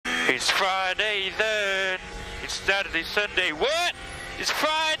It's Friday then. It's Saturday, Sunday. What? It's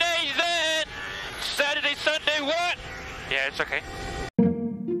Friday then. Saturday, Sunday. What? Yeah, it's okay.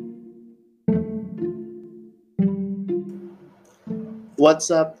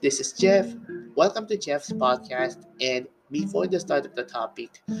 What's up? This is Jeff. Welcome to Jeff's podcast. And before the start of the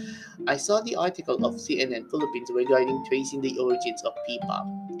topic, I saw the article of CNN Philippines regarding tracing the origins of P-pop,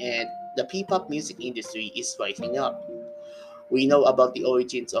 and the P-pop music industry is rising up. We know about the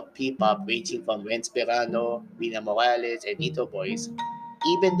origins of P-pop ranging from Renz Perano, Rina Morales, and Ito Boys,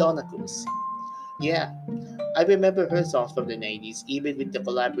 even Donna Cruz. Yeah, I remember her songs from the 90s, even with the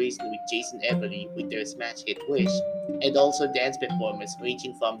collaboration with Jason Everly with their smash hit Wish, and also dance performers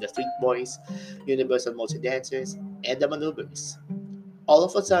ranging from the Street Boys, Universal Motion Dancers, and the Maneuvers. All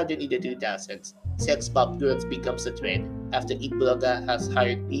of a sudden in the 2000s, sex pop girls becomes a trend after Itbulaga has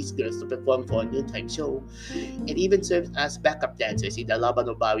hired these girls to perform for a noontime show and even served as backup dancers in the Laban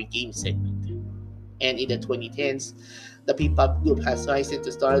o Bawi game segment. And in the 2010s, the P-pop group has risen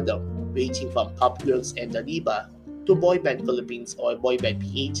to stardom, ranging from Pop Girls and the Diva to Boy Band Philippines or Boy Band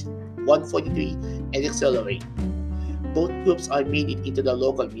PH, 143, and Accelerate. Both groups are made it into the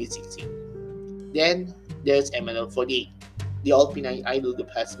local music scene. Then there's MNL48. The all-Pinay idol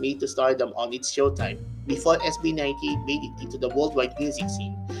group has made to stardom on its showtime before SB19 made it into the worldwide music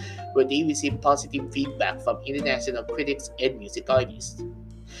scene, where they received positive feedback from international critics and music artists.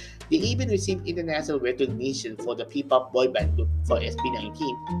 They even received international recognition for the P-pop boy band group for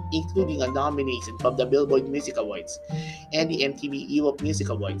SB19, including a nomination from the Billboard Music Awards and the MTV Europe Music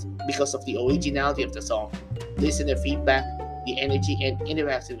Awards because of the originality of the song, listener feedback, the energy and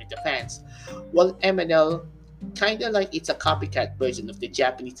interaction with the fans, while MNL kinda like it's a copycat version of the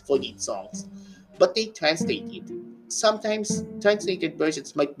Japanese 48 songs, but they translate it. Sometimes translated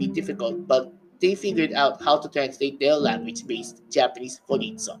versions might be difficult, but they figured out how to translate their language-based Japanese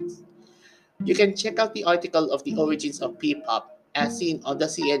 48 songs. You can check out the article of the origins of P-pop as seen on the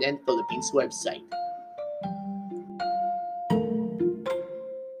CNN Philippines website.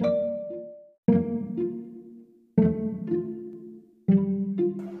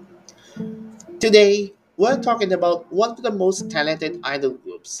 Today, we're talking about one of the most talented idol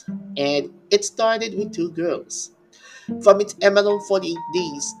groups, and it started with two girls. From its MLO 48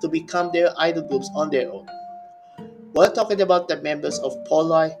 days to become their idol groups on their own. We're talking about the members of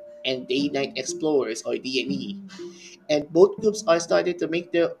Polar and Day Night Explorers or DNE, and both groups are starting to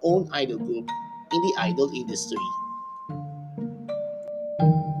make their own idol group in the idol industry.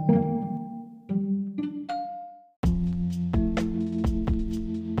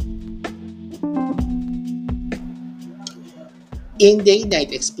 In Day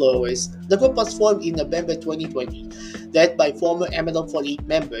Night Explorers, the group was formed in November 2020, led by former MLM48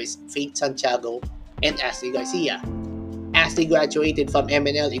 members Faith Santiago and Ashley Garcia. Ashley graduated from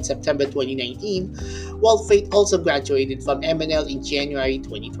MNL in September 2019, while Faith also graduated from MNL in January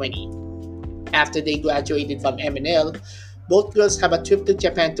 2020. After they graduated from MNL, both girls have a trip to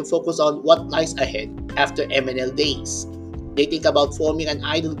Japan to focus on what lies ahead after MNL days. They think about forming an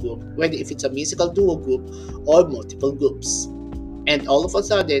idol group, whether if it's a musical duo group or multiple groups. And all of a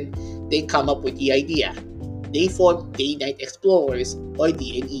sudden, they come up with the idea. They form Day Night Explorers or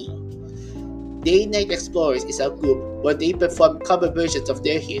DNE. Day Night Explorers is a group where they perform cover versions of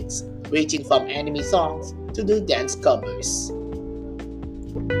their hits, ranging from anime songs to do dance covers.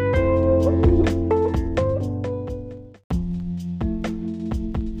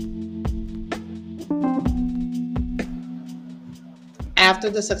 After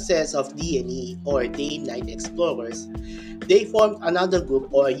the success of DNE or Day Night Explorers, they formed another group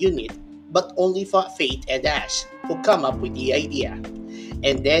or a unit, but only for Faith and Ash, who come up with the idea.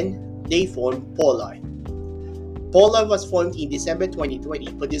 And then they formed Polar. Polar was formed in December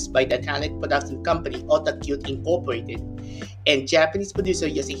 2020, produced by the talent production company Otakute Incorporated and Japanese producer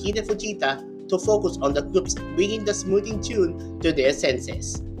Yoshihide Fujita to focus on the groups bringing the smoothing tune to their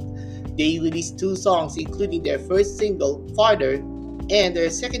senses. They released two songs, including their first single, Farther, and their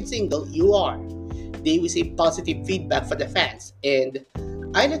second single, You Are. They received positive feedback from the fans, and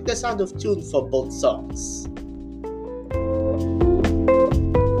I like the sound of tune for both songs.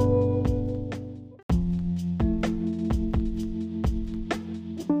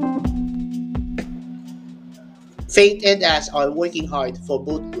 Faith and Ash are working hard for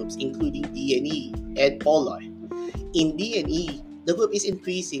both groups, including DNE and Polar. In DNE, the group is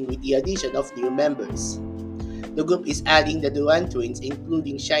increasing with the addition of new members. The group is adding the Duran twins,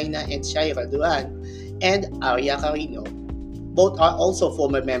 including Shaina and Shaira Duran and Arya Carino. Both are also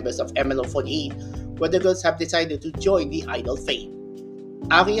former members of MLO48, where the girls have decided to join the idol fame.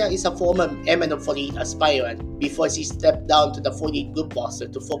 Aria is a former MNO48 aspirant before she stepped down to the 48 group roster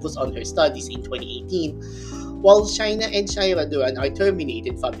to focus on her studies in 2018, while Shaina and Shaira Duran are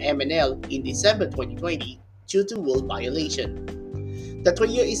terminated from MNL in December 2020 due to rule violation. The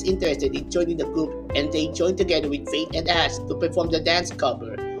trio is interested in joining the group and they joined together with Faith and Ash to perform the dance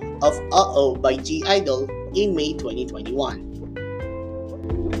cover of Uh-Oh by G Idol in May 2021.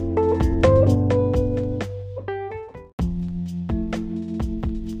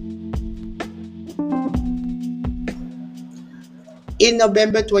 In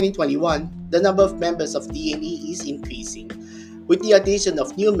November 2021, the number of members of DNE is increasing, with the addition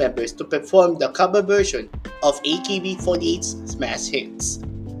of new members to perform the cover version of AKB48's smash hits,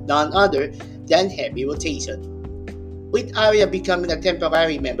 none other than Heavy Rotation. With Arya becoming a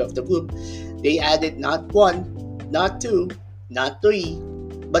temporary member of the group, they added not one, not two, not three,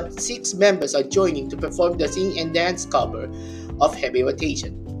 but 6 members are joining to perform the sing and dance cover of Heavy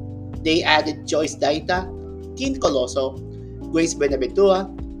Rotation. They added Joyce Daita, Tin Coloso, Grace Benaventura,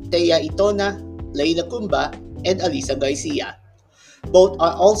 Thea Itona, Leila Kumba, and Alisa Garcia. Both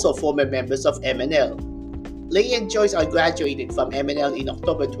are also former members of MNL. Leigh and Joyce are graduated from MNL in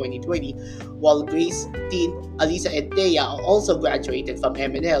October 2020, while Grace, Tin, Alisa, and Thea are also graduated from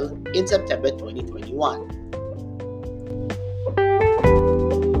MNL in September 2021.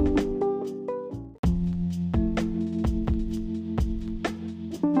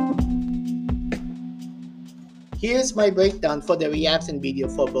 Here's my breakdown for the reaction video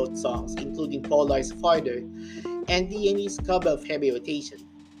for both songs, including Polar's Farther and DNE's cover of Heavy Rotation.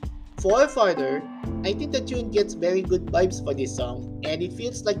 For Farther, I think the tune gets very good vibes for this song, and it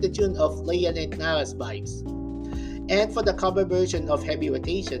feels like the tune of Leia and Nara's vibes. And for the cover version of Heavy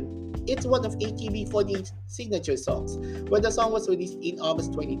Rotation, it's one of AKB48's signature songs, where the song was released in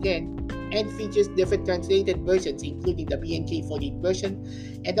August 2010 and features different translated versions, including the BNK48 version,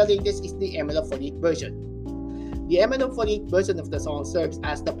 and the latest is the MNO48 version. The MNO48 version of the song serves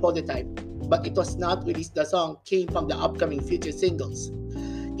as the prototype, but it was not released. The song came from the upcoming future singles.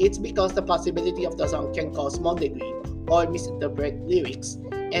 It's because the possibility of the song can cause mondegreen or misinterpret lyrics,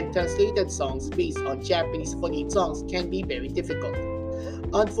 and translated songs based on Japanese 48 songs can be very difficult.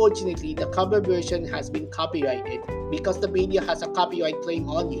 Unfortunately, the cover version has been copyrighted because the video has a copyright claim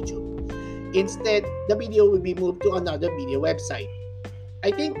on YouTube. Instead, the video will be moved to another video website. I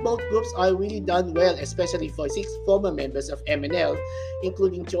think both groups are really done well, especially for 6 former members of MNL,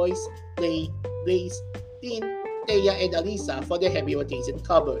 including Joyce, Leigh, Grace, Tin, Thea, and Alisa for their Heavy Rotation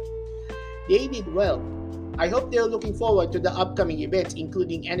cover. They did well. I hope they're looking forward to the upcoming events,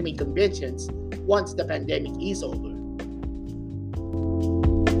 including anime conventions, once the pandemic is over.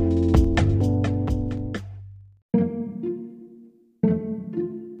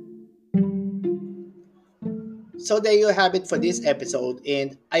 So there you have it for this episode,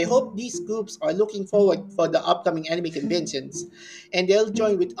 and I hope these groups are looking forward for the upcoming anime conventions, and they'll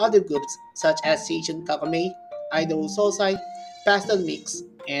join with other groups such as Seishun Kakame, Idol Sosai, Pastel Mix,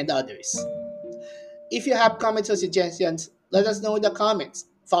 and others. If you have comments or suggestions, let us know in the comments.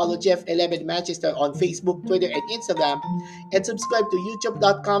 Follow Jeff11 Manchester on Facebook, Twitter, and Instagram, and subscribe to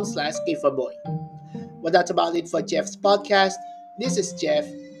youtube.com/KForBoy. Well, that's about it for Jeff's podcast. This is Jeff.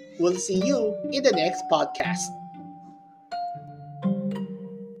 We'll see you in the next podcast.